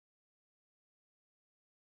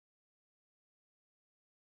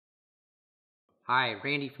Hi,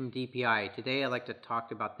 Randy from DPI. Today I'd like to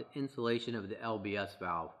talk about the insulation of the LBS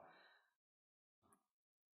valve.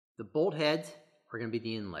 The bolt heads are going to be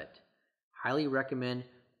the inlet. Highly recommend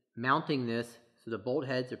mounting this so the bolt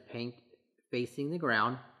heads are facing the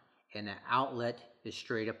ground and the outlet is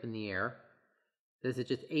straight up in the air. This is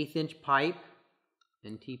just 1/8 inch pipe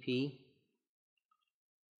in TP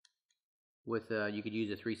with you could use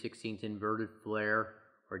a 3/16 inverted flare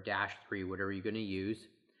or -3, whatever you're going to use.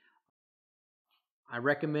 I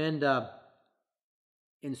recommend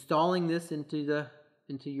installing this into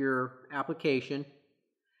your application.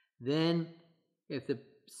 Then, if the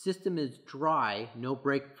system is dry, no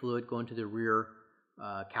brake fluid going to the rear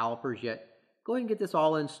calipers yet, go ahead and get this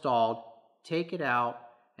all installed, take it out,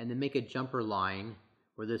 and then make a jumper line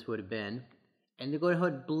where this would have been, and then go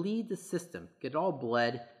ahead and bleed the system, get it all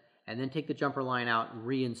bled, and then take the jumper line out and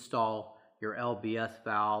reinstall your LBS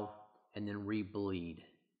valve, and then re-bleed.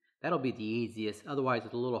 That'll be the easiest. Otherwise,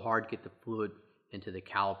 it's a little hard to get the fluid into the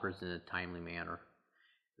calipers in a timely manner.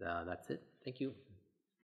 That's it. Thank you.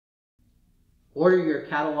 Order your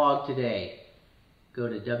catalog today. Go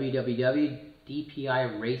to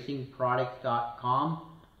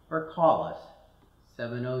www.dpiracingproducts.com or call us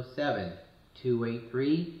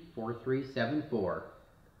 707-283-4374.